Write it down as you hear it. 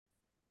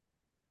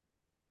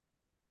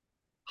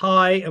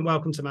Hi, and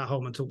welcome to Matt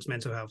Holman Talks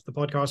Mental Health, the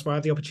podcast where I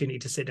have the opportunity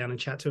to sit down and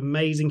chat to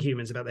amazing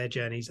humans about their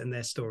journeys and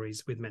their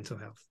stories with mental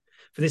health.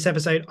 For this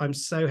episode, I'm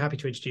so happy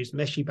to introduce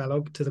Mesi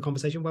Balog to the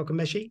conversation. Welcome,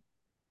 Mesi.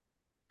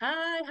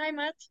 Hi,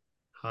 Matt.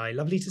 Hi,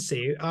 lovely to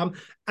see you.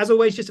 As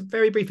always, just a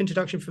very brief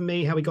introduction from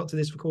me, how we got to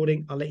this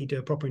recording. I'll let you do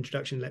a proper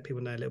introduction, let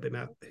people know a little bit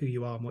about who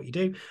you are and what you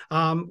do.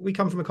 We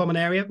come from a common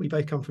area. We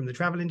both come from the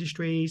travel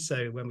industry.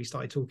 So when we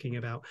started talking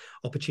about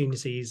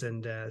opportunities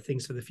and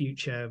things for the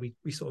future,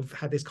 we sort of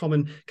had this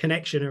common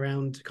connection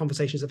around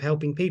conversations of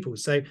helping people.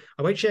 So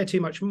I won't share too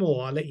much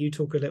more. I'll let you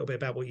talk a little bit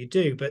about what you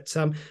do. But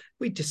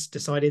we just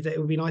decided that it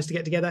would be nice to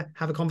get together,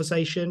 have a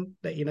conversation,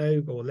 let you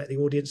know, or let the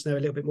audience know a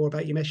little bit more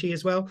about you, Meshi,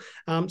 as well.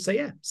 So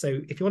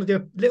if you want to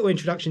do a little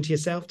introduction to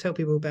yourself, tell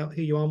people about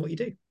who you are and what you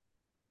do.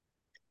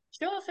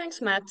 Sure,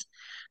 thanks, Matt.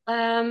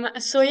 The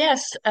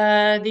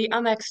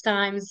Amex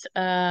times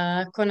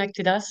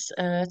connected us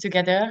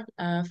together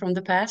from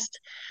the past.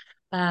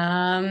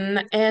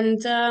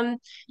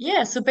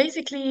 So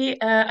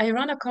basically, I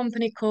run a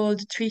company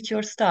called Treat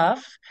Your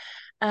Staff,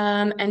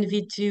 and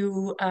we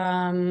do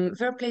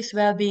workplace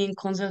well-being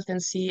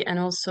consultancy and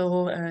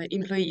also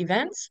employee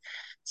events.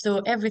 So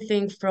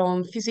everything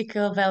from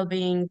physical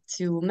well-being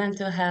to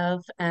mental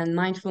health and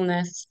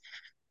mindfulness,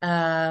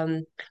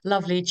 um,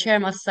 lovely chair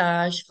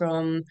massage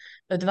from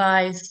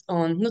advice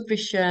on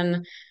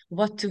nutrition,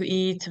 what to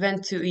eat,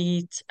 when to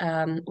eat,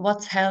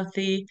 what's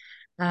healthy,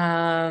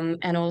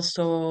 and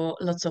also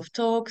lots of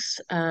talks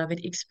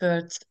with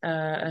expert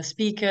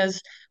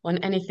speakers on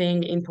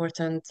anything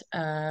important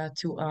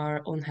to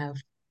our own health.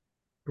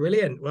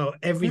 Brilliant. Well, Mhm.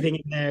 everything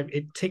in there,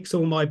 it ticks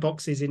all my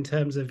boxes in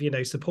terms of,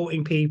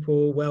 supporting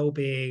people,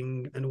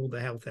 well-being, and all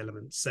the health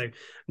elements. So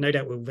no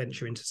doubt we'll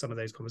venture into some of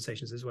those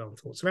conversations as well and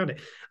thoughts around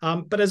it.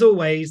 But as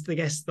always, the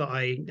guests that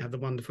I have the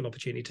wonderful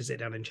opportunity to sit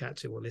down and chat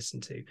to or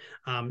listen to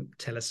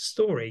tell us a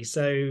story.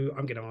 So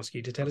I'm going to ask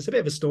you to tell us a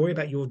bit of a story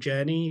about your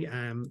journey,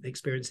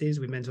 experiences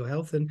with mental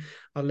health, and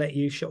I'll let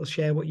you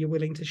share what you're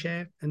willing to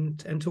share and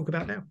talk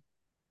about now.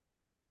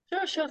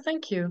 Sure,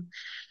 thank you.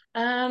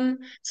 I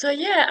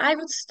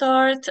would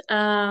start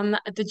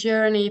the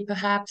journey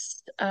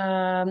perhaps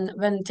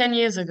when 10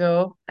 years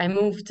ago I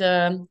moved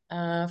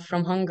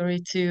from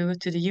Hungary to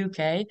the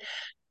UK.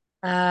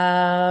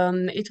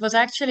 It was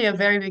actually a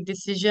very big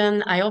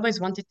decision. I always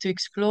wanted to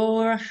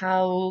explore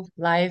how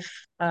life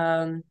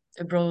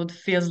abroad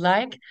feels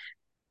like,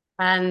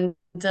 and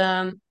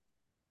um,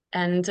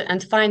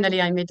 and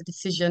finally I made the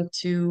decision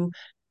to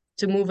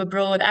move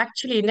abroad.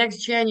 Actually,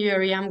 next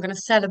January, I'm going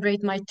to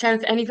celebrate my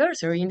 10th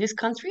anniversary in this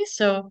country,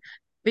 so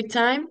big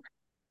time.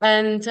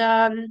 And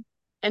um,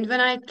 and when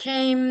I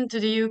came to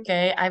the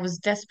UK, I was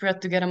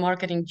desperate to get a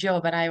marketing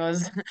job, and I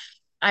was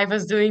I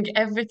was doing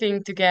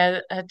everything to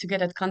get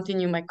and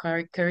continue my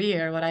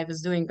career, what I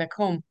was doing back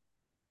home.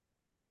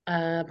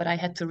 But I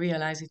had to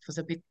realize it was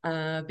a bit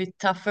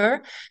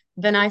tougher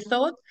than I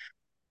thought.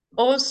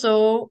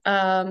 Also,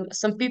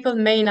 some people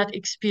may not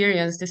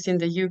experience this in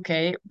the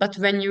UK, but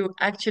when you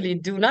actually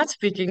do not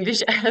speak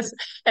English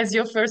as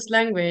your first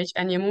language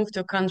and you move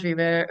to a country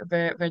where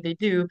they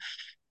do,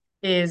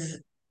 is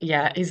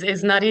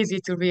is not easy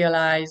to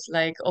realize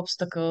like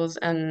obstacles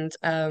and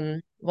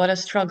what a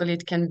struggle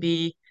it can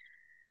be,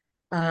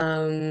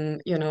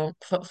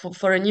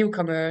 for a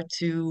newcomer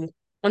to,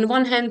 on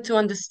one hand, to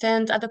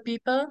understand other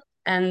people,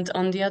 and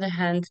on the other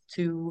hand,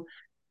 to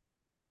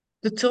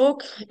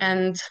talk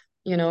and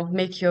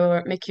make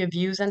your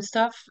views and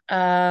stuff,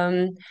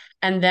 and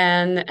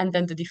then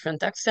the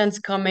different accents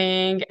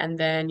coming, and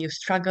then you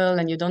struggle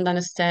and you don't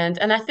understand,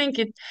 and I think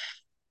it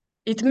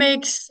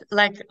makes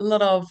like a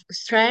lot of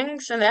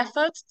strength and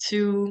effort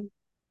to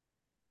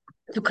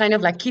kind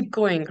of like keep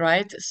going,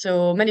 right?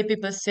 So many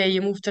people say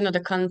you move to another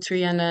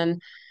country and then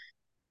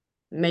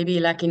maybe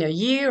like in a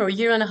year or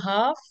year and a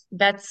half,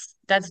 that's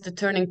the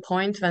turning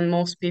point when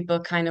most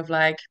people kind of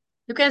like,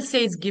 you can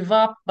say it's give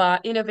up,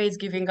 but in a way it's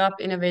giving up,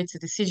 in a way it's a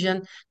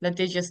decision that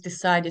they just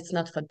decide it's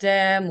not for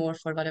them, or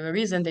for whatever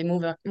reason they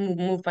move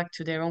back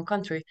to their own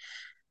country.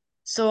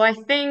 So I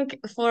think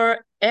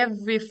for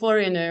every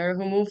foreigner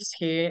who moves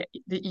here,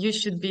 you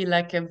should be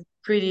like a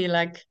pretty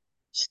like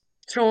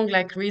strong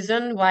like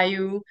reason why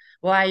you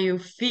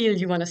feel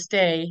you want to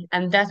stay,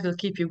 and that will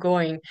keep you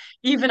going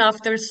even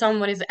after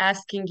someone is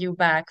asking you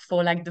back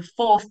for like the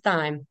fourth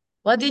time.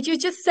 What did you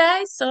just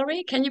say?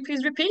 Sorry, can you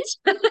please repeat?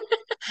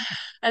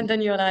 And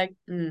then you're like,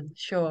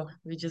 sure,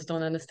 we just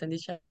don't understand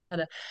each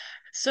other.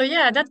 So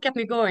yeah, that kept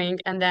me going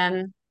and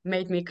then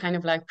made me kind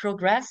of like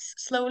progress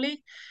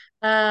slowly.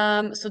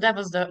 So that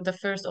was the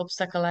first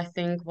obstacle, I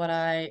think, what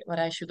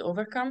I should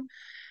overcome.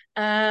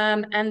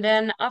 And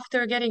then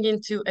after getting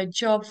into a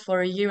job for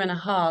a year and a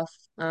half,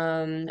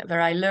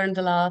 where I learned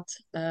a lot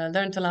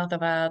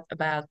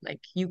about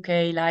like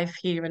UK life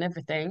here and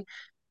everything.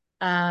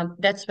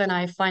 That's when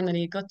I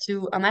finally got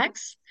to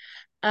Amex.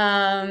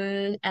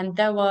 And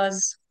that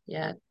was,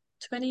 yeah,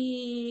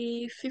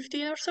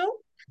 2015 or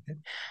so.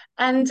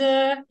 And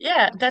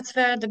yeah, that's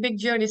where the big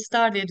journey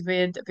started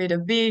with a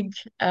big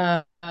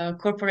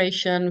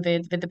corporation,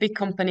 with a big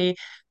company.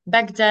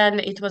 Back then,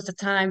 it was the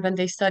time when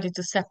they started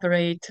to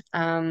separate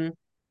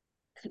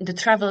the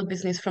travel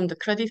business from the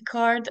credit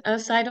card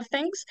side of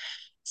things.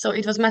 So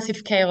it was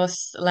massive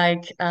chaos,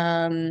 like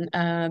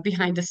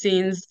behind the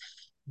scenes,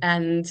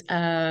 and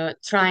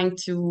trying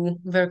to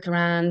work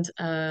around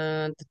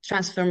the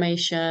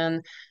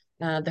transformation,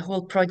 the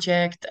whole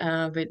project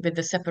with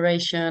the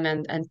separation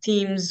and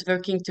teams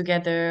working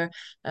together,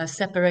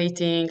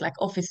 separating like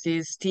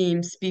offices,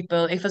 teams,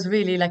 people. It was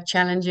really like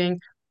challenging,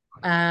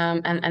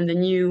 and the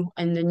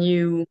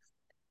new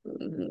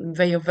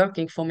way of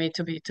working for me,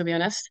 to be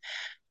honest.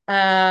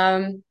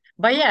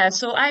 But yeah,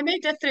 so I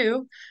made that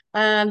through.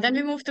 Then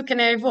we moved to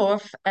Canary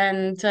Wharf,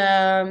 and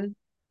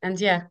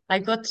yeah, I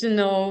got to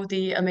know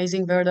the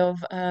amazing world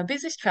of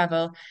business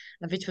travel,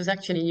 which was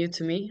actually new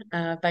to me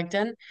back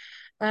then.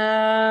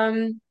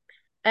 Um,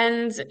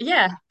 and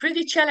yeah,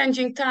 pretty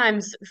challenging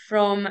times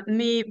from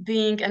me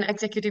being an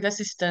executive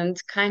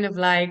assistant, kind of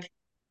like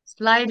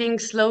sliding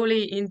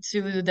slowly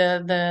into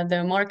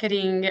the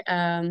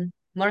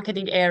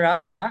marketing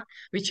era,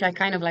 which I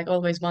kind of like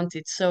always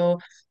wanted. So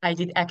I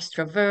did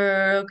extra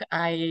work.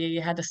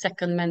 I had a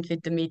secondment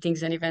with the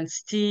meetings and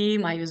events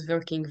team. I was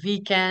working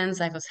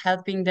weekends. I was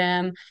helping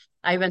them.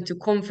 I went to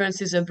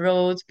conferences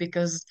abroad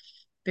because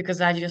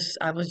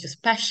I was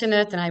just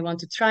passionate and I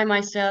wanted to try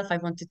myself. I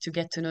wanted to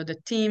get to know the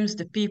teams,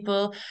 the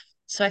people.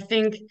 So I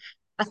think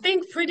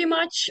pretty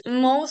much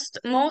most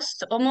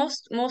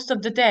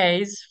of the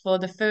days for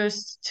the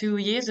first 2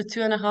 years or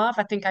 2.5,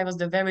 I think I was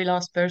the very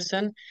last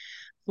person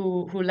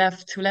who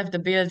left the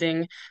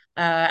building.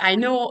 I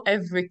know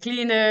every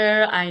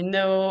cleaner. I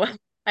know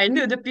I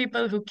knew the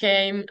people who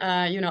came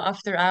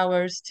after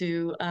hours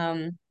to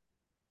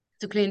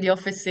clean the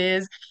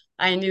offices.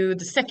 I knew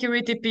the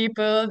security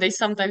people. They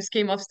sometimes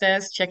came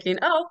upstairs checking,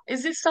 oh,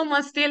 is this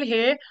someone still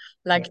here? Yeah.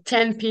 Like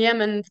 10 p.m.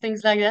 and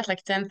things like that,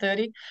 like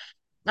 10:30.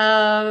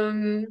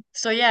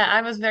 So yeah,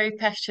 I was very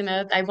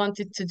passionate. I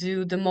wanted to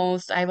do the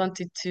most. I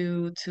wanted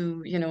to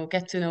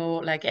get to know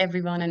like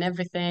everyone and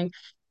everything.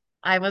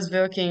 I was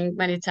working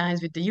many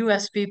times with the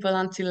US people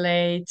until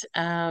late.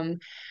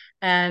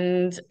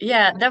 And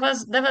yeah, that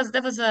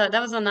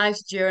was a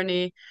nice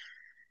journey.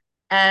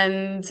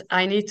 And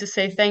I need to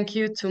say thank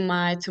you to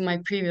my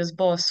previous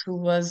boss who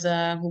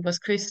was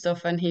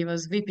Christoph, and he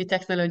was VP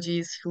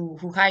Technologies who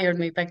hired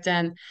me back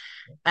then.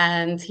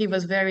 And he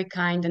was very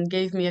kind and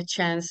gave me a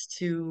chance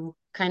to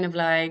kind of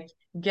like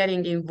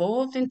getting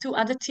involved into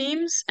other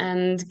teams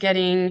and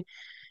getting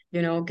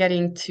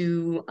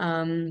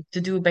to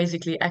do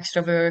basically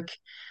extra work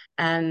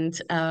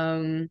and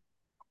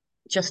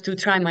just to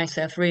try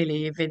myself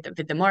really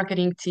with the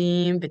marketing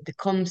team, with the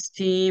comms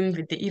team,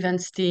 with the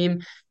events team,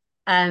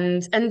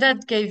 and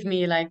that gave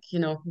me like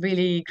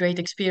really great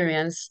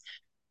experience.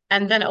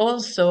 And then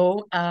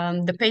also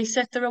the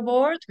Paysetter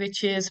Award,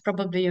 which is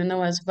probably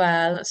as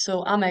well.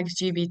 So Amex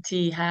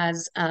GBT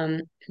has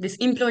this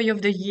Employee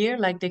of the Year,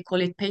 like they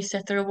call it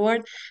Paysetter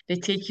Award. They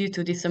take you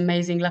to this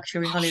amazing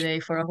luxury holiday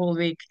for a whole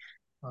week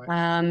All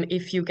right.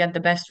 if you get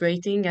the best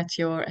rating at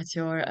your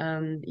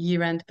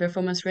year-end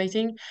performance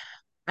rating.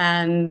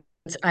 And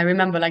I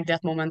remember like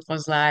that moment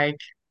was like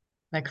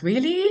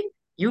really?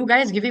 You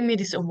guys giving me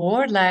this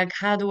award? Like,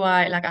 how do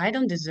I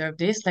don't deserve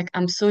this. Like,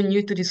 I'm so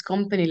new to this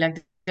company.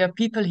 Like, there are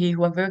people here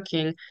who are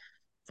working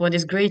for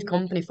this great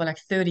company for like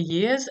 30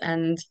 years.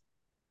 And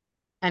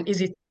is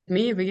it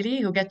me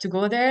really who get to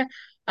go there?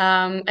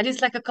 And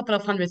it's like a couple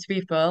of hundred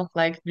people,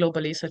 like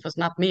globally. So it was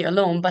not me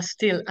alone, but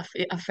still,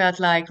 I felt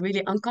like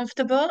really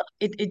uncomfortable.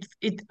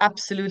 It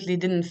absolutely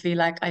didn't feel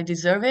like I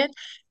deserve it.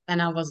 And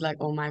I was like,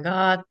 oh my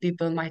God,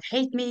 people might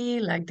hate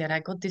me, like that I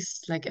got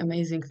this like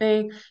amazing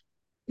thing.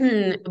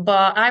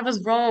 But I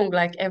was wrong.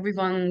 Like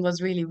everyone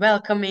was really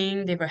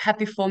welcoming. They were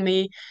happy for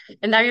me.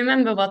 And I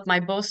remember what my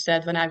boss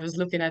said when I was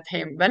looking at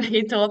him. When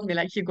he told me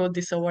like you got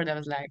this award, I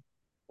was like,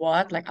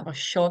 what? Like I was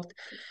shocked.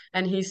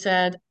 And he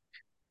said,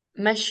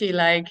 Meshi,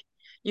 like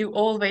you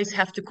always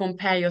have to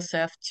compare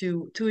yourself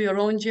to your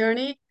own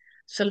journey.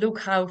 So look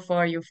how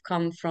far you've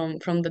come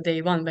from the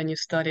day one when you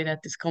started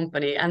at this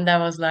company. And that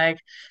was like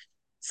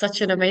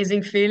such an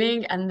amazing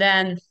feeling. And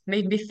then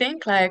made me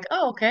think like,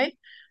 oh, okay.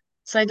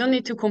 So I don't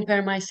need to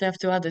compare myself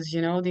to others,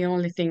 the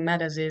only thing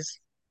matters is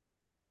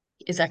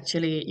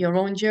actually your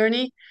own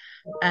journey.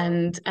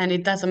 And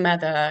it doesn't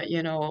matter,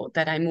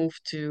 that I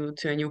moved to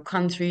a new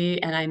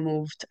country and I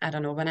moved, I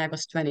don't know, when I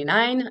was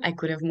 29. I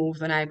could have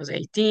moved when I was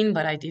 18,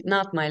 but I did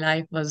not. My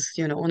life was,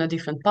 on a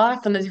different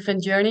path, on a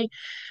different journey.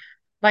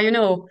 But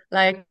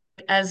like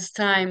as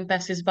time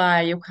passes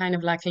by, you kind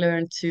of like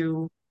learn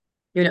to,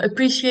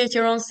 appreciate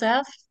your own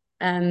self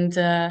and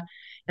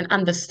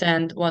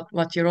understand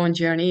what your own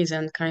journey is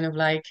and kind of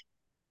like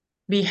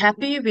be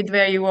happy with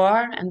where you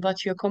are and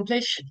what you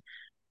accomplish.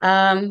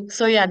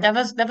 So yeah,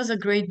 that was a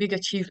great big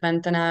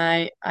achievement, and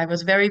I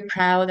was very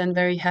proud and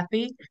very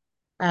happy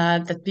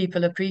that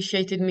people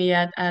appreciated me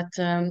at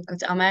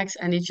Amex,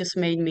 and it just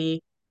made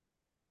me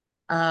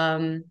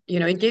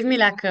it gave me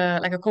like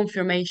a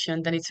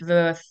confirmation that it's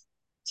worth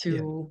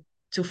Yeah.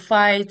 to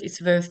fight,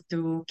 it's worth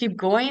to keep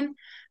going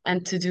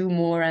and to do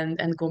more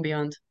and go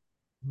beyond.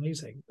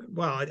 Amazing.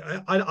 Well,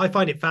 I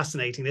find it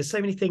fascinating. There's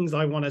so many things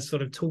I want to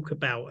sort of talk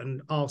about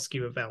and ask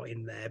you about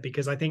in there,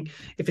 because I think,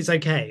 if it's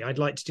okay, I'd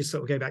like to just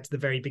sort of go back to the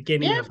very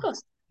beginning Yeah, of of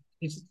course.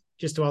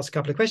 just to ask a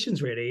couple of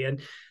questions, really. And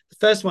the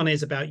first one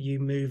is about you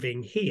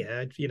moving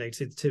here,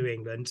 to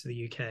England, to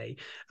the UK.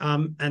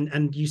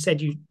 And you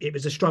said it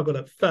was a struggle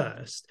at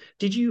first.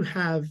 Did you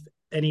have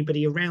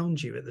anybody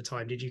around you at the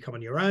time? Did you come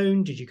on your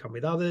own? Did you come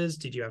with others?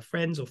 Did you have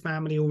friends or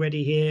family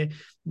already here?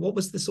 What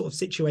was the sort of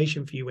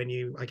situation for you when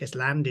you, I guess,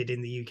 landed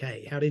in the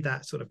UK? How did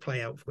that sort of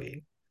play out for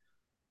you?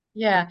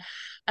 Yeah.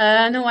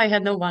 No, I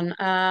had no one.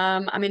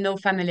 I mean, no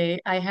family.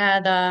 I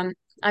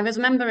was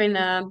a member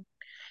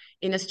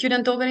in a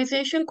student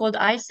organization called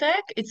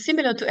ISEC. It's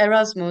similar to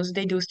Erasmus.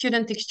 They do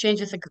student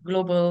exchanges, like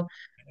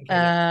Okay,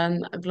 yeah,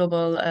 a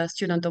global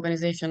student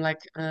organization, like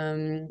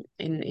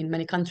in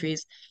many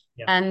countries.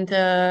 yeah. And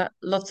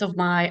lots of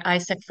my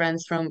ISEC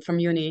friends from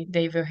uni,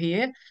 they were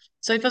here.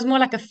 So it was more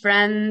like a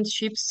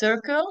friendship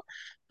circle,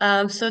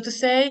 so to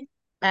say.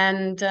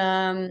 And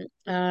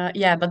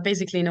yeah, but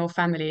basically no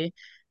family.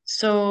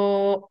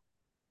 So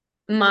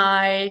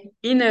my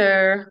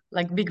inner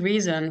like big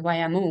reason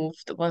why I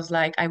moved was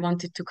like I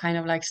wanted to kind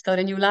of like start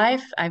a new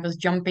life. I was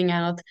jumping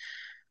out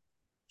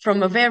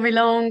from a very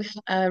long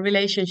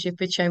relationship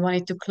which I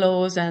wanted to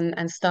close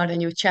and start a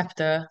new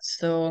chapter.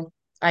 So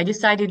I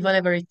decided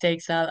whatever it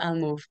takes, I'll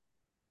move.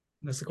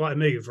 That's quite a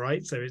move,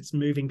 right? So it's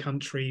moving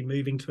country,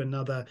 moving to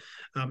another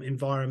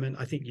environment.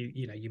 I think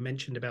you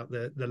mentioned about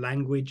the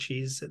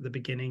languages at the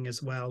beginning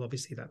as well.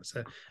 Obviously, that was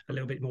a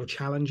little bit more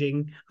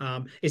challenging.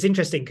 It's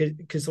interesting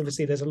because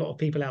obviously there's a lot of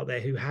people out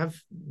there who have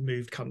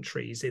moved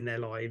countries in their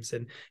lives,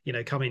 and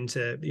come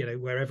into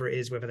wherever it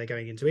is, whether they're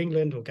going into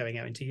England or going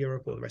out into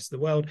Europe or the rest of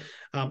the world.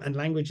 And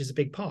language is a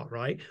big part,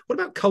 right? What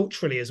about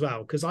culturally as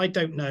well? Because I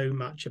don't know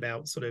much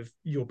about sort of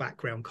your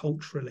background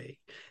culturally.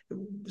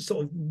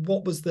 Sort of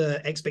what was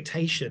the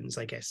expectations,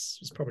 I guess,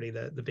 is probably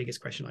the biggest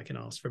question I can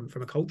ask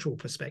from a cultural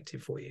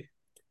perspective for you.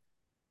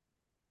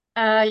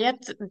 Yeah,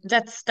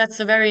 that's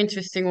a very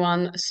interesting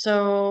one.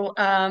 So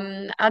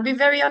I'll be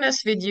very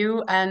honest with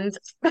you, and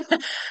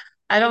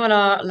I don't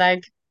wanna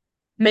like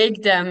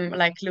make them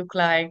like look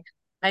like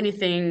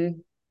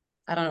anything,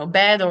 I don't know,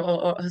 bad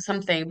or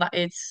something, but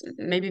it's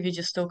maybe we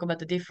just talk about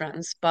the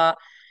difference. But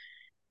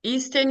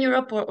Eastern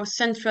Europe or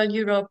Central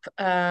Europe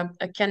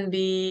can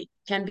be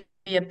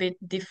a bit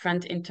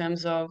different in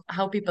terms of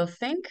how people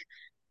think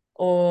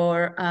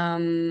or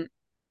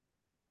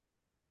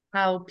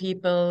how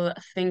people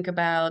think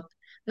about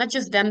not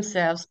just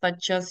themselves,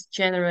 but just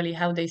generally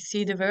how they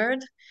see the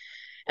world.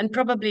 And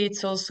probably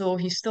it's also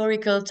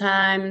historical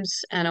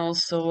times and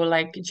also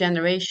like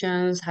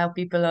generations, how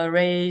people are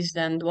raised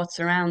and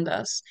what's around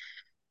us.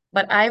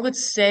 But I would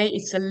say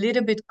it's a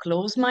little bit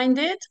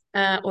close-minded,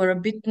 or a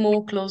bit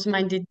more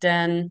close-minded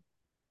than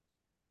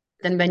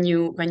when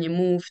you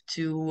move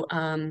to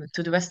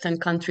the Western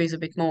countries a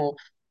bit more.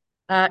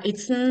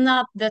 It's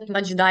not that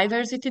much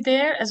diversity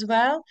there as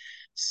well.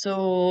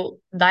 So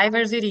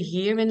diversity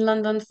here in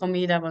London for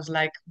me that was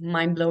like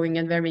mind blowing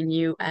and very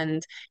new,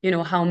 and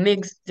how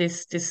mixed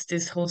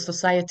this whole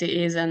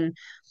society is, Yeah.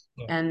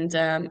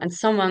 and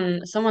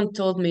someone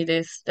told me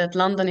this that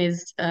London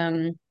is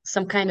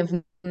some kind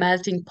of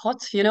melting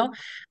pot,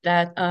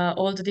 that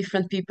all the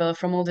different people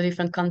from all the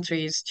different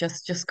countries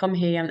just come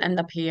here and end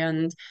up here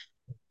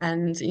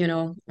and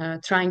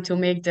trying to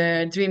make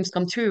their dreams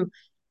come true.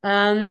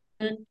 Um,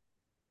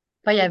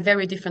 but yeah,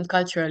 very different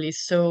culturally.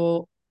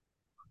 So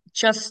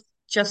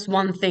just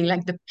one thing,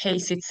 like the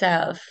pace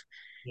itself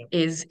Yeah.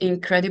 is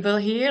incredible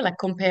here, like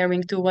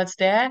comparing to what's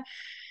there.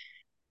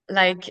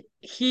 Like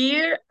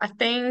here, I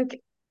think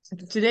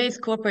today's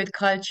corporate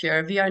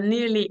culture, we are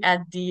nearly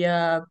at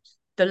the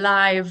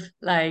live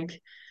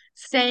like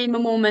same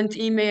moment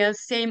email,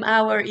 same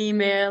hour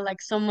email,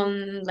 like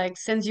someone like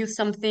sends you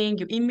something,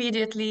 you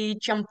immediately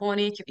jump on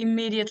it, you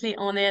immediately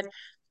on it.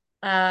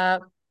 Uh,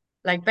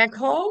 like back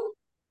home,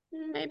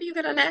 maybe you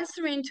get an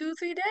answer in 2,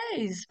 3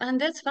 days, and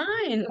that's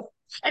fine.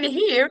 And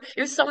here,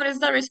 if someone is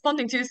not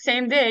responding to you the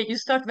same day, you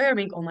start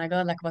worrying, oh my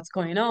God, like what's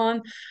going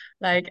on?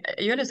 Like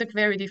you just look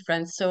very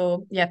different.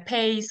 So yeah,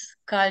 pace,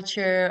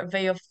 culture,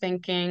 way of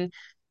thinking,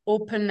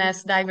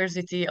 openness,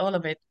 diversity, all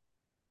of it.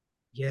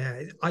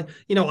 Yeah,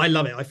 I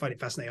love it. I find it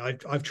fascinating.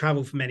 I've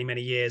traveled for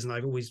many years, and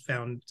I've always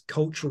found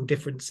cultural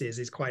differences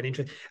is quite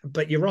interesting.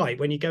 But you're right,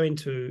 when you go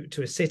into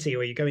a city,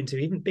 or you go into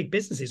even big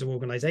businesses or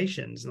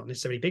organizations, not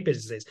necessarily big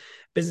businesses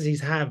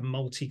have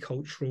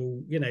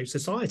multicultural,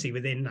 society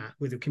within that,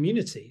 with the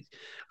communities.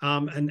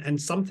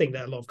 And something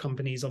that a lot of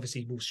companies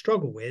obviously will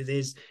struggle with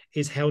is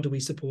how do we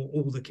support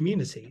all the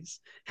communities?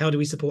 How do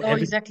we support Oh,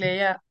 every exactly.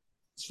 Yeah.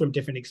 from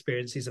different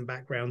experiences and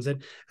backgrounds.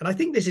 And I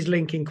think this is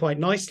linking quite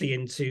nicely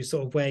into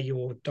sort of where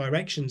your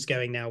direction's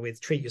going now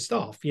with treat your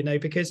staff,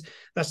 because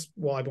that's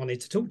what I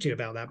wanted to talk to you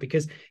about, that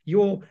because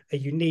you're a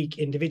unique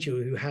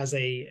individual who has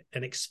an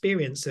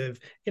experience of,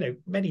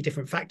 many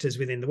different factors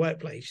within the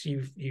workplace.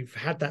 You've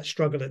had that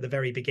struggle at the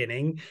very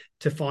beginning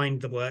to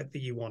find the work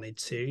that you wanted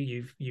to.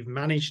 You've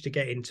managed to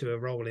get into a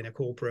role in a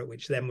corporate,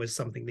 which then was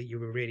something that you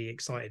were really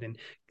excited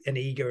and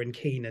eager and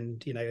keen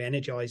and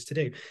energized to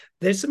do.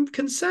 There's some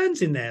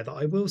concerns in there that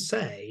I will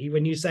say,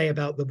 when you say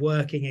about the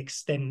working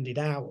extended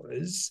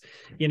hours,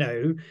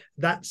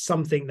 that's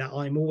something that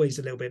I'm always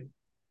a little bit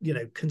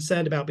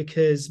concerned about,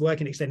 because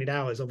working extended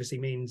hours obviously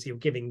means you're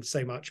giving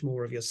so much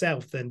more of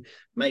yourself than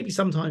maybe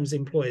sometimes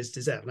employers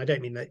deserve. And I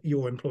don't mean that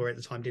your employer at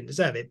the time didn't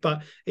deserve it,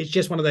 but it's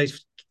just one of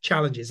those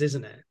challenges,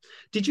 isn't it?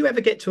 Did you ever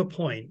get to a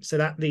point, so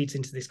that leads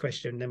into this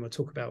question, and then we'll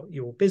talk about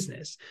your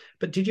business,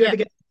 but did you Yeah. ever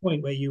get to a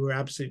point where you were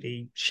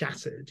absolutely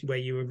shattered, where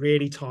you were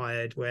really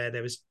tired, where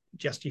there was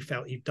just, you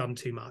felt you've done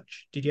too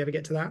much? Did you ever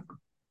get to that?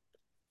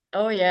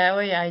 Oh yeah,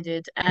 I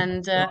did.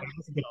 Right, that's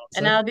a good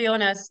And answer. I'll be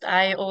honest,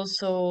 I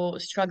also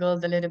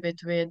struggled a little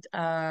bit with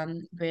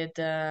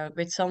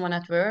someone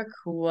at work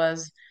who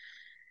was,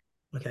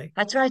 Okay.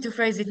 I tried to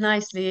phrase it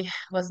nicely,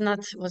 was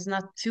not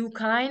too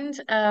kind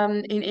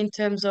in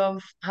terms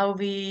of how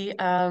we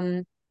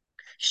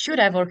should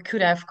have or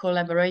could have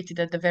collaborated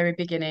at the very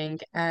beginning.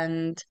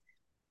 And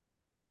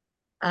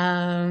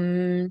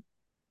um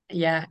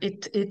yeah,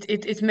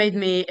 it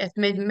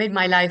made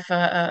my life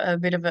a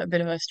bit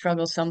of a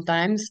struggle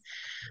sometimes.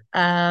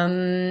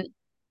 Um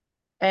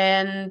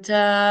and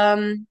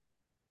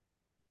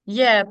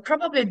Yeah,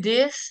 probably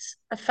this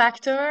a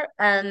factor,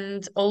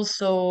 and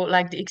also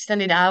like the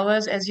extended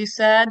hours, as you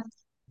said,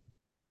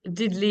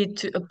 did lead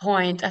to a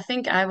point. I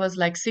think I was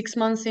like 6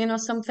 months in or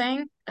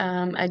something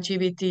at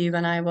GBT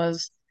when I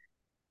was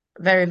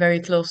very, very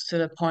close to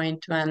the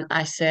point when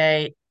I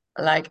say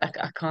like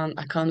I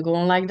can't go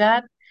on like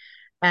that.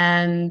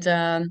 And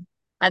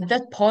at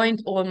that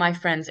point, all my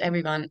friends,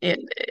 everyone,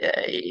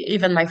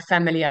 even my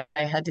family, I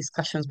had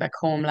discussions back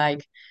home.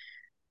 Like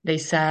they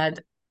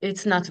said,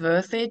 it's not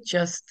worth it.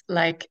 Just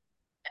like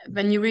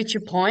when you reach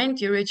a point,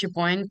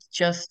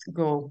 just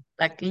go,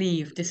 like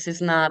leave. This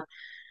is not,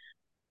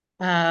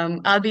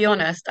 I'll be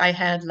honest, I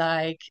had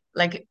like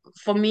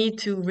for me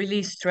to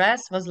release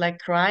stress was like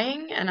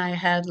crying, and I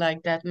had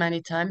like that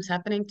many times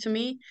happening to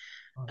me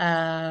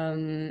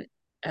um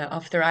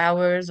after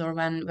hours or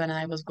when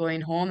I was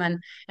going home, and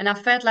I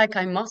felt like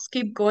I must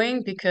keep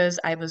going because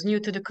I was new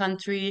to the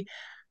country.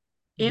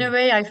 In a Mm.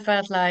 way, I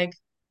felt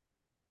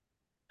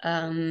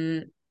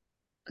um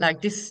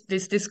like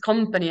this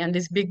company and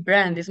this big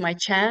brand is my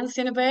chance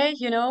in a way,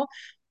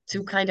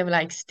 to kind of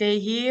like stay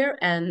here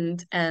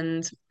and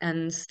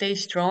stay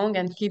strong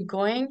and keep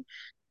going.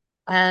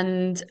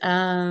 And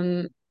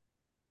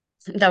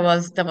that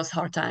was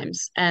hard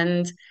times.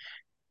 And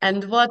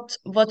what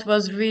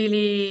was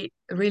really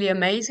really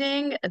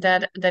amazing,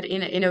 that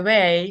in a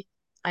way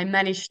I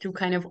managed to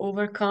kind of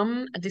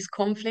overcome this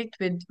conflict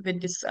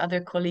with this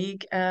other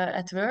colleague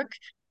at work,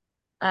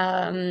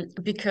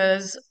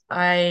 because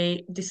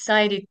I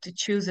decided to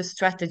choose a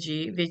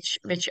strategy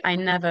which I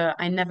never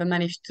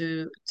managed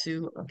to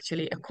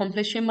actually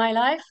accomplish in my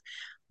life.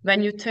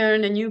 When you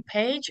turn a new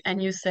page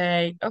and you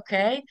say,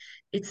 okay,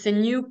 it's a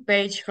new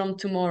page from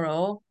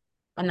tomorrow,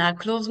 and I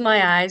close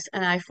my eyes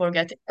and I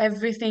forget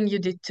everything you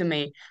did to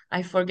me.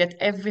 I forget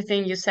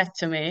everything you said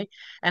to me,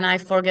 and I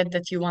forget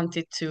that you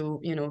wanted to,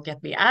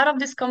 get me out of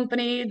this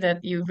company, that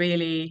you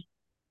really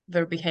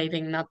were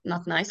behaving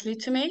not nicely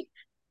to me.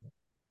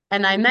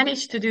 And I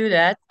managed to do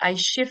that. I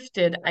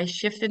shifted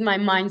my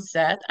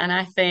mindset, and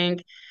I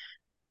think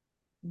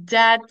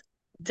that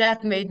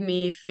that made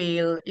me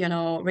feel,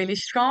 really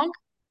strong.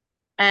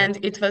 Yeah.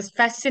 And it was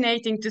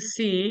fascinating to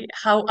see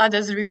how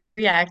others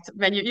react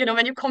when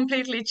you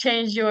completely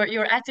change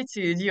your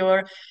attitude,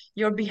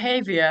 your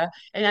behavior.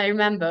 And I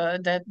remember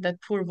that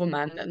poor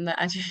woman,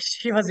 and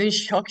she was in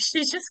shock.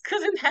 She just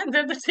couldn't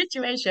handle the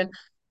situation.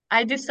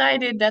 I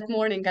decided that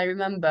morning, I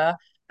remember,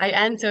 I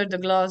entered the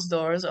glass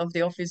doors of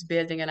the office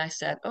building and I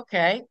said,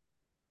 okay,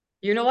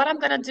 you know what I'm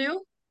gonna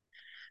do?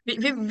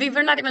 We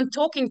were not even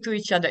talking to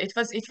each other. It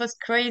was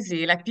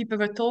crazy. Like people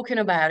were talking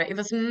about it. It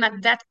was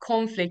that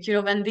conflict,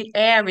 when the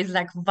air is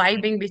like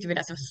vibing between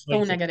us. It was so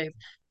Inflated. negative.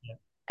 Yeah.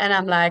 And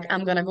I'm like,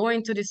 I'm gonna go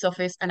into this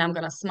office and I'm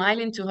gonna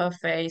smile into her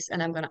face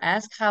and I'm gonna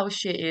ask how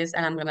she is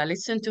and I'm gonna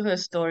listen to her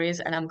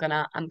stories and I'm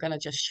gonna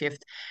just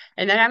shift.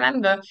 And I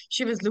remember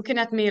she was looking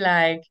at me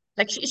like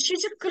she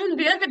just couldn't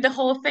deal with the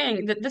whole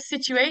thing. The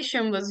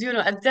situation was,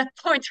 at that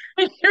point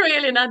really,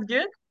 really not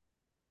good.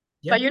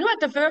 Yeah. But at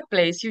the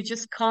workplace, you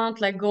just can't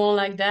like go on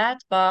like that.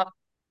 But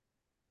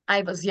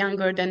I was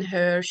younger than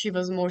her, she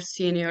was more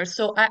senior.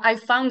 So I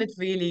found it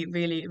really,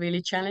 really,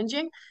 really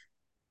challenging.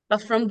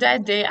 But from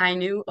that day, I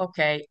knew,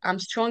 okay, I'm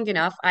strong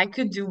enough. I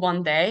could do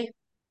one day.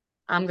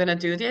 I'm gonna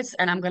do this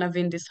and I'm gonna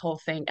win this whole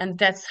thing. And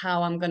that's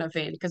how I'm gonna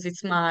win because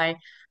it's my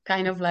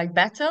kind of like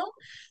battle.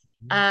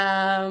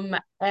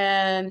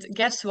 And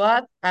guess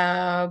what?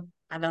 I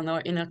don't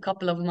know, in a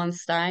couple of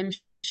months' time,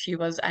 she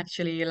was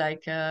actually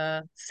like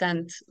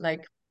sent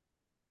like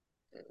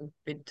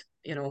with,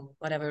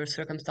 whatever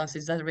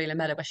circumstances, doesn't really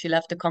matter, but she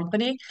left the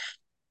company.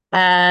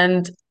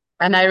 And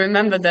I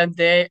remember that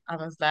day, I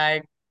was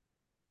like,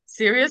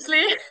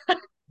 seriously?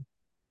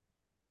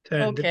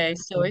 Turned. Okay,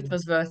 so it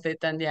was worth it,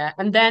 and yeah,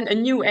 and then a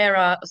new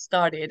era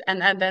started,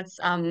 and that's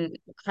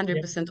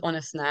 100%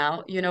 honest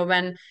now.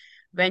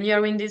 When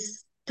you're in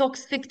this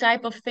toxic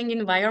type of thing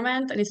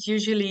environment, and it's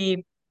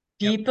usually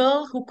Yep.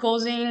 people who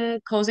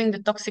causing the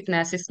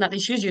toxicness.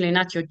 It's usually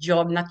not your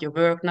job, not your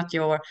work, not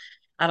your,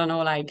 I don't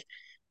know, like,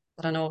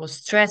 I don't know,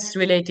 stress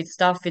related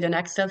stuff with an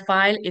Excel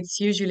file. It's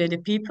usually the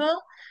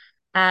people,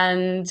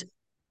 and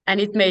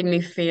it made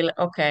me feel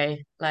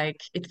okay, like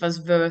it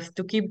was worth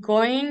to keep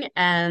going.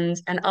 And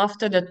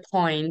after that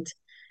point,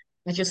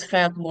 I just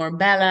felt more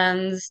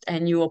balanced,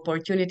 and new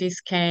opportunities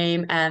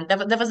came, and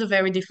that was a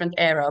very different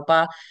era.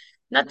 But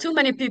not too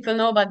many people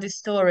know about this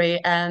story,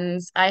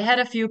 and I had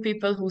a few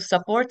people who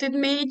supported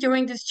me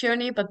during this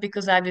journey, but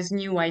because I was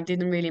new, I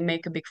didn't really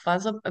make a big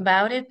fuss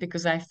about it,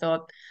 because I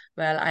thought,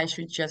 well, I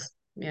should just,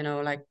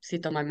 like,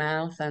 sit on my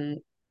mouth and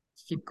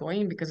keep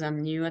going because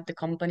I'm new at the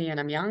company and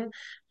I'm young.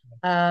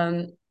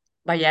 um,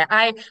 but yeah,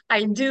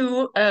 I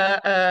do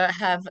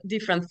have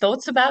different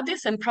thoughts about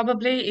this, and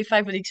probably if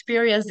I would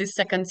experience this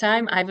second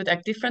time, I would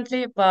act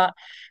differently. But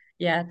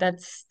yeah,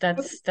 that's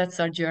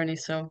our journey.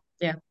 So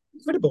yeah.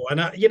 Incredible.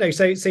 And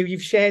so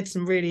you've shared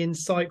some really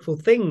insightful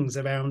things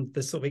around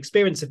the sort of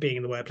experience of being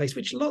in the workplace,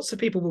 which lots of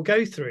people will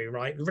go through,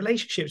 right?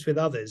 Relationships with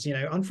others.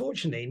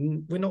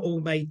 Unfortunately, we're not all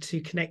made to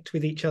connect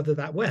with each other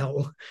that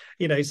well.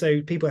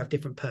 So people have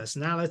different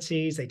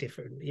personalities,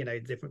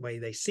 different way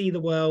they see the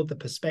world, the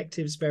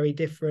perspective's very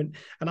different.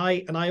 And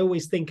I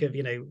always think of,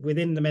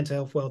 within the mental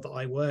health world that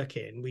I work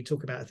in, we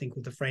talk about a thing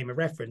called the frame of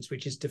reference,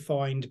 which is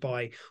defined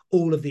by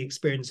all of the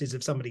experiences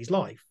of somebody's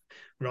life,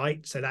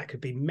 right? So that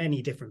could be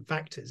many different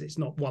factors. It's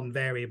not one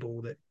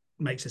variable that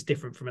makes us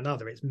different from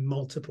another. It's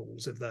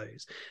multiples of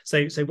those.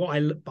 So what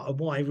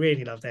I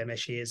really love there,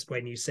 Meshi, is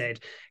when you said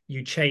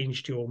you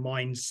changed your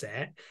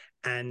mindset.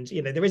 And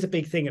there is a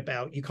big thing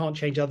about, you can't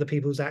change other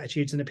people's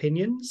attitudes and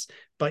opinions,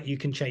 but you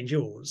can change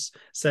yours.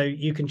 So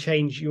you can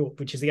change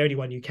which is the only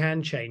one you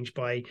can change,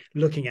 by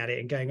looking at it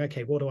and going,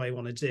 okay, what do I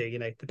want to do?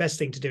 The best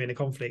thing to do in a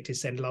conflict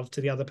is send love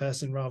to the other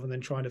person rather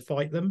than trying to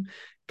fight them,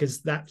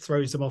 because that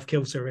throws them off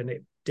kilter, and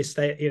it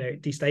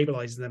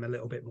destabilizes them a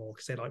little bit more,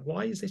 because they're like,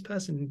 why is this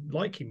person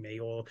liking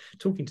me or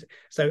talking to?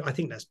 So I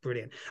think that's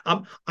brilliant.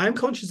 I am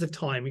conscious of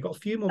time. We've got a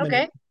few more minutes,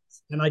 Okay.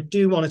 and I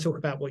do want to talk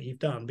about what you've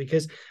done,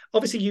 because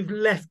obviously you've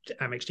left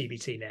Amex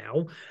GBT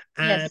now,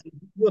 and Yes.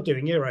 you're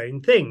doing your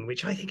own thing,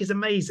 which I think is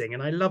amazing,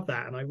 and I love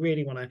that, and I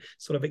really want to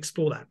sort of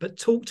explore that. But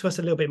talk to us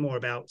a little bit more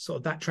about sort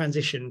of that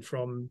transition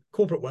from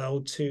corporate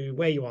world to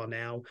where you are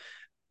now,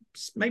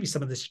 maybe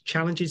some of the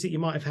challenges that you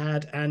might have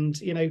had, and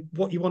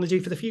what you want to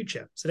do for the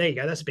future. So there you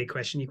go. That's a big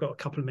question. You've got a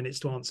couple of minutes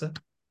to answer.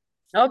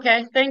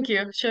 Okay. Thank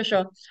you. Sure,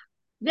 sure.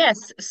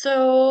 Yes.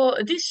 So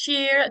this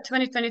year,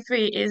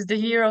 2023, is the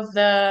year of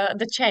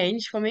the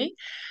change for me.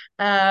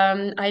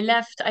 I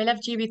left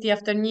GBT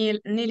after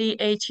nearly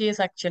 8 years,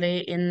 actually,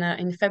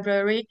 in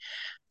February.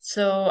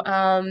 So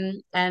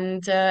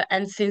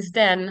and since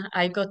then,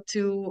 I got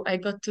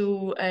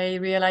to a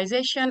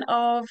realization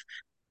of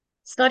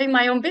starting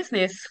my own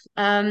business.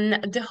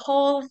 The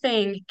whole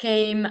thing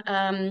came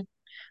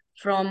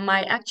from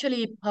my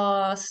actually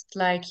past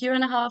like year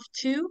and a half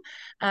too,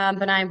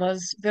 when I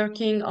was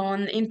working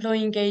on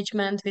employee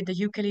engagement with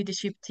the UK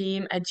leadership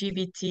team at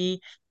GBT,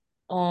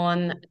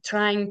 on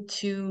trying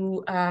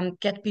to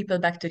get people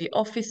back to the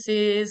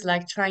offices,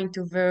 like trying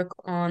to work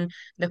on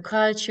the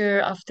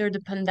culture after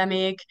the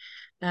pandemic,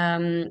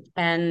 and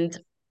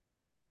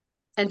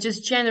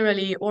just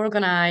generally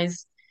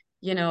organize,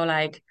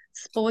 like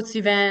sports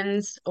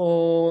events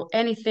or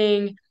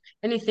anything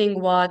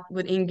what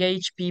would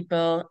engage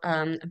people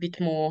a bit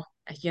more,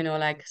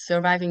 like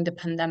surviving the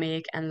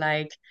pandemic, and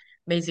like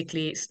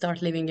basically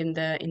start living in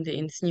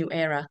this new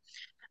era.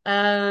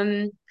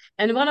 um,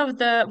 and one of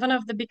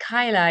the big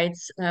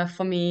highlights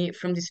for me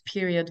from this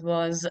period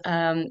was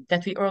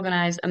that we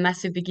organized a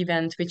massive big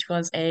event, which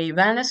was a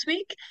wellness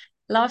week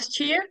last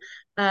year.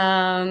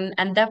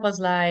 And that was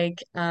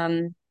like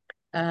an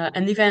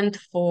event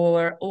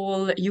for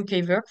all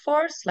UK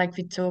workforce. Like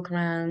we talk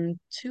around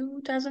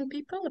 2,000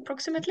 people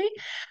approximately,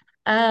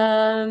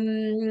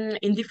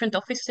 in different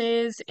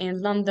offices in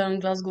London,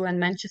 Glasgow, and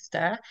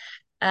Manchester.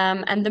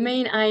 And the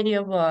main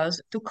idea was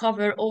to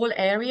cover all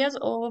areas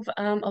of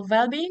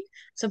well-being.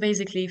 So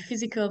basically,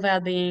 physical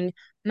well-being,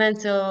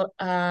 mental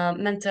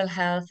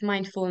health,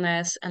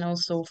 mindfulness, and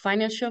also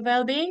financial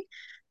well-being.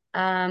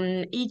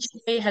 Each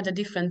day had a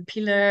different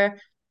pillar.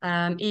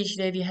 Each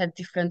day we had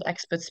different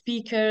expert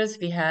speakers.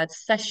 We had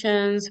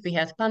sessions. We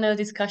had panel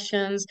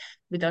discussions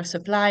with our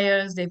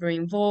suppliers. They were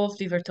involved.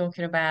 We were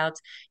talking about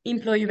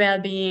employee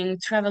well-being,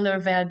 traveler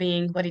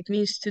well-being, what it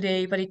means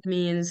today, what it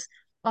means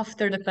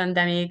after the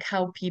pandemic,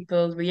 how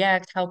people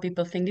react, how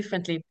people think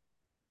differently.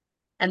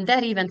 And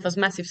that event was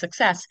massive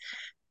success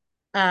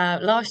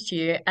last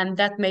year, and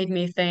that made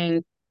me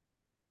think,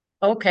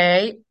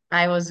 okay.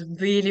 I was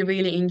really,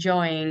 really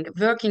enjoying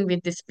working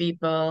with these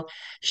people,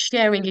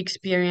 sharing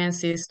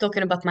experiences,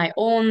 talking about my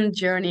own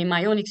journey,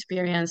 my own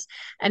experience,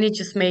 and it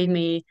just made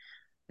me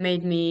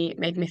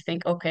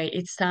think, okay,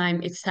 it's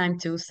time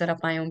to set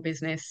up my own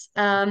business.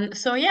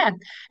 So yeah,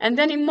 and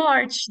then in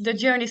March the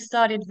journey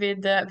started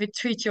with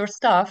Treat Your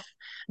Stuff,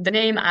 the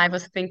name I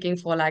was thinking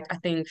for like I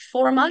think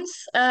 4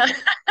 months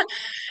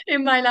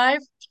in my life.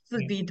 It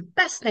would Yeah. be the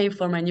best name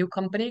for my new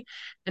company.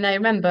 And I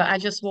remember I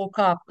just woke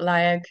up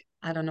like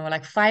I don't know,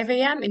 like 5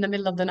 a.m. in the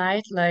middle of the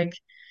night, like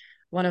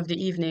one of the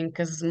evening,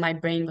 because my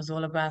brain was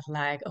all about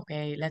like,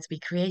 okay, let's be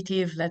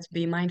creative, let's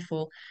be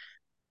mindful.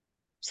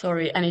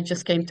 Sorry, and it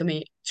just came to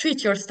me,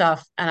 treat your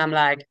stuff. And I'm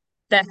like,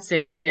 that's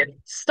it.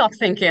 Stop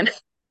thinking.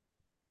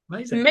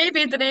 Amazing.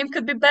 Maybe the name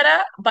could be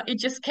better, but it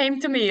just came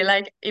to me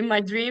like in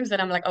my dreams,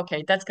 and I'm like,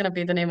 okay, that's gonna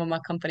be the name of my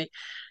company.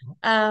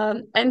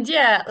 And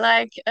yeah,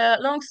 like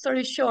long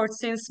story short,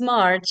 since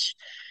March,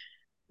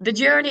 the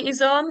journey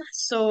is on.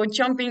 So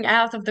jumping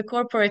out of the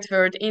corporate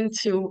world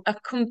into a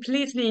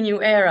completely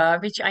new era,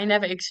 which I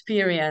never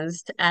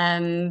experienced,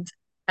 and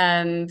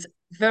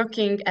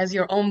working as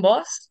your own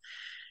boss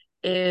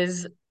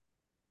is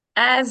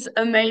as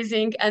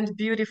amazing and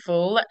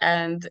beautiful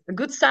and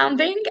good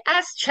sounding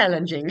as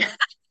challenging.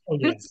 Oh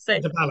yeah, Let's say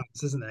there's a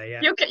balance, isn't there?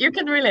 Yeah. you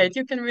can relate,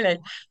 you can relate.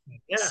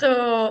 Yeah.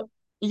 So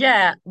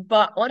yeah,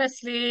 but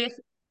honestly,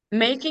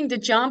 making the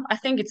jump, I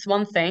think it's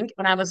one thing.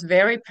 And I was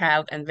very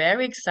proud and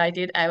very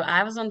excited.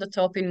 I was on the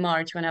top in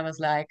March when I was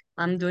like,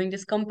 I'm doing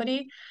this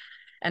company,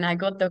 and I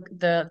got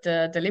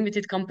the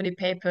limited company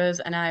papers,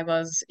 and I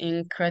was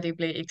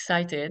incredibly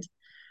excited.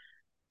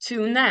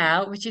 To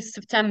now, which is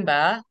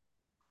September,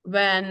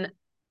 when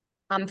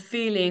I'm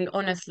feeling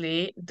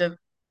honestly the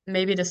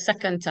maybe the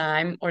second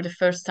time or the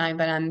first time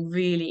when I'm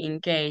really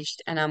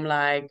engaged, and I'm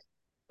like,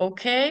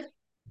 okay,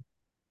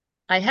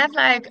 I have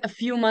like a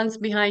few months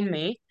behind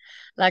me,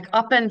 like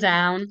up and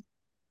down,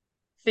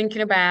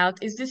 thinking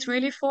about, is this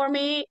really for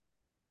me?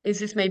 Is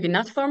this maybe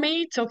not for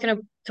me? Talking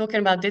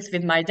about this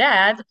with my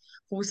dad,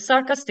 who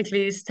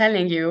sarcastically is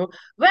telling you,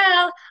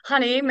 well,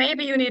 honey,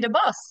 maybe you need a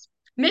boss.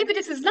 Maybe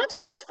this is not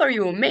for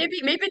you.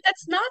 Maybe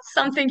that's not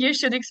something you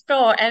should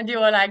explore. And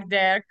you're like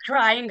there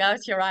crying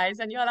out your eyes,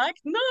 and you're like,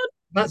 no,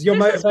 That's your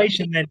this is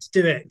motivation then to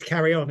do it, to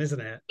carry on,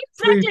 isn't it?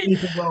 Prove exactly,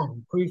 people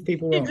wrong. Prove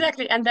people wrong.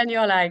 exactly. And then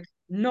you're like,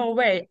 no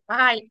way,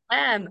 I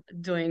am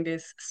doing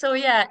this. So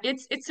yeah,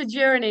 it's a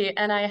journey,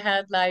 and I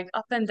had like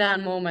up and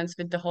down moments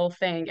with the whole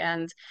thing,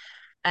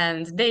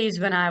 and days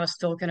when I was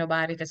talking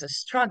about it as a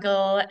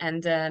struggle,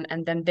 and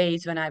then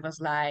days when I was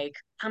like,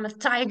 I'm a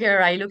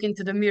tiger. I look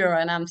into the mirror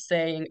and I'm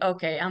saying,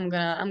 okay, I'm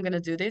gonna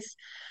do this.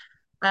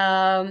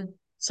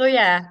 So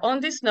yeah, on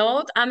this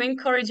note, I'm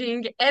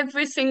encouraging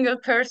every single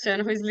person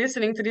who is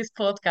listening to this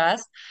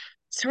podcast,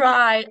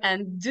 try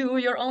and do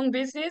your own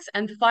business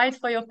and fight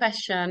for your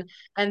passion,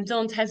 and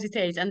don't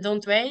hesitate and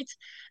don't wait.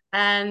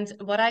 And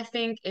what I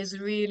think is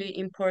really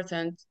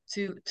important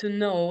to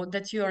know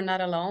that you are not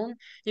alone.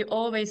 You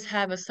always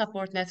have a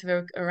support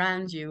network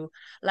around you,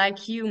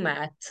 like you,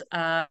 Matt,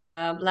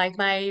 like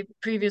my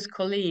previous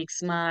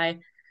colleagues, my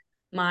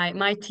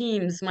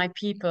teams, my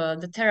people,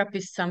 the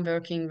therapists I'm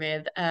working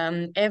with,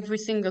 every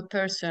single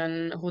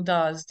person who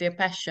does their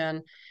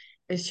passion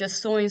is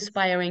just so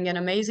inspiring and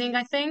amazing,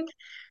 I think.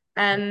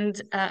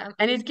 And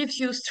it gives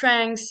you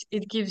strength,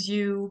 it gives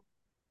you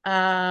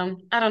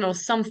I don't know,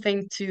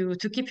 something to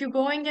keep you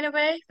going in a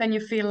way when you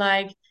feel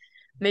like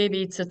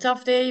maybe it's a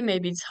tough day,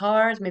 maybe it's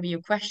hard, maybe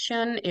you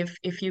question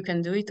if you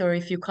can do it or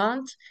if you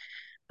can't.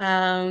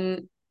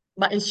 Um,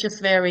 but it's just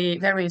very,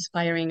 very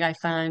inspiring, I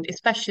find,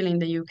 especially in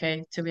the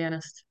UK, to be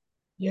honest.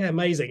 Yeah,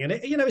 amazing. And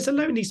it's a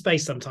lonely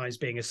space sometimes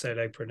being a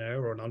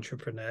solopreneur or an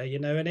entrepreneur,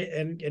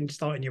 and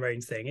starting your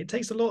own thing. It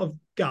takes a lot of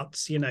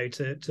guts,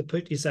 to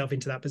put yourself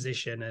into that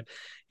position and,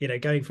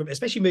 going from,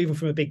 especially moving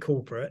from a big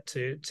corporate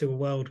to a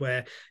world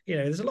where,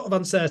 there's a lot of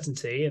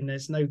uncertainty and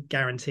there's no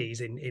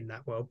guarantees in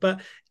that world. But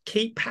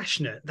keep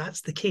passionate.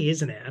 That's the key,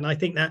 isn't it? And I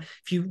think that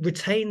if you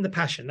retain the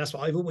passion, that's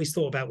what I've always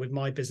thought about with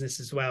my business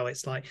as well.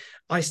 It's like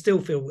I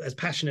still feel as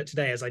passionate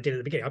today as I did at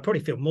the beginning. I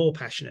probably feel more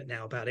passionate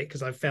now about it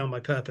because I've found my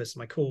purpose,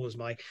 my cause,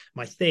 my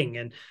thing,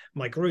 and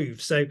my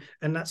groove. So,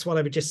 and that's what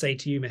I would just say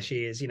to you,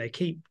 Mesi, is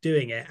keep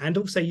doing it. And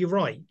also, you're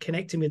right,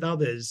 connecting with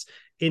others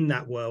in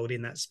that world,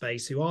 in that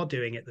space, who are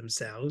doing it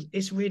themselves,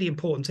 it's really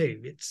important too.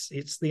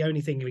 It's the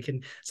only thing we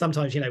can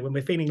sometimes, when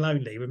we're feeling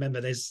lonely, remember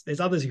there's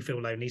others who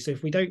feel lonely. So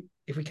if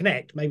we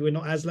connect, maybe we're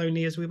not as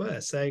lonely as we were.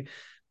 So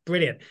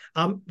brilliant.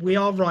 We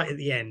are right at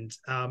the end.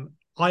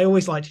 I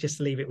always like to just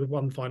leave it with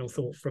one final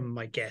thought from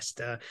my guest,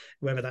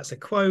 whether that's a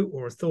quote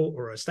or a thought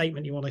or a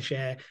statement you want to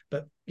share.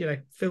 But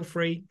feel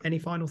free. Any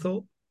final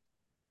thought?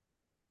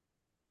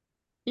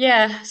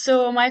 Yeah,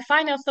 so my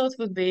final thought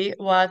would be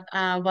what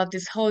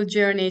this whole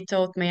journey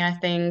taught me, I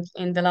think,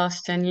 in the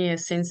last 10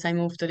 years since I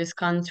moved to this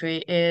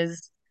country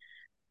is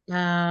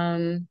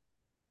um,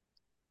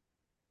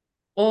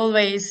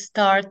 always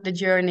start the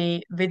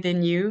journey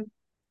within you,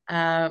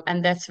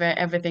 and that's where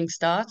everything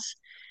starts.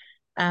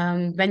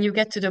 When you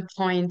get to the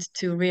point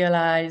to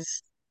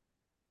realize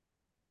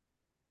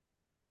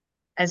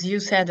as you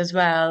said as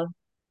well,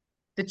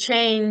 to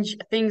change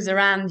things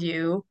around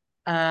you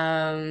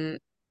um,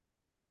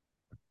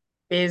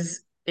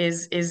 is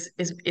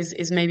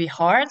maybe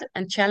hard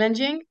and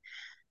challenging.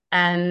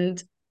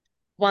 And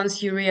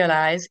once you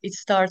realize it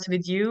starts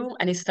with you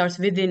and it starts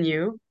within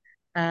you,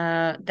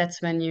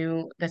 that's when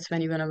you're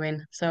gonna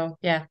win. So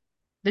yeah,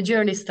 the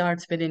journey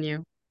starts within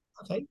you.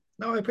 Okay.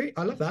 No,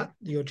 I love that.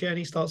 Your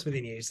journey starts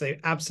within you. So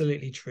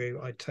absolutely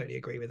true. I totally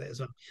agree with it as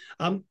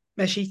well.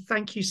 Meshi,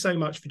 thank you so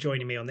much for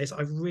joining me on this.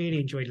 I've really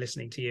enjoyed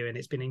listening to you, and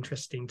it's been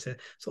interesting to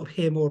sort of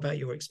hear more about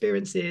your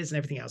experiences and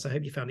everything else. I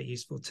hope you found it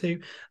useful too.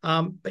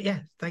 But yeah,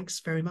 thanks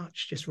very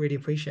much. Just really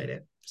appreciate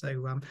it.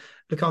 So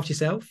look after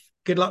yourself.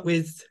 Good luck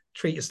with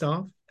treat your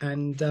staff,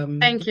 and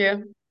Thank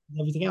you.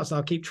 everything else.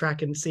 I'll keep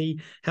track and see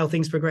how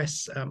things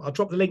progress. I'll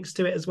drop the links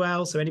to it as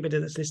well. So anybody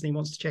that's listening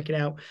wants to check it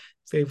out,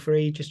 feel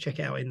free. Just check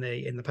it out in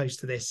the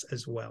post to this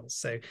as well.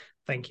 So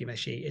thank you,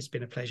 Meshi. It's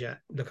been a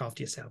pleasure. Look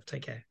after yourself.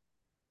 Take care.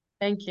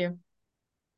 Thank you.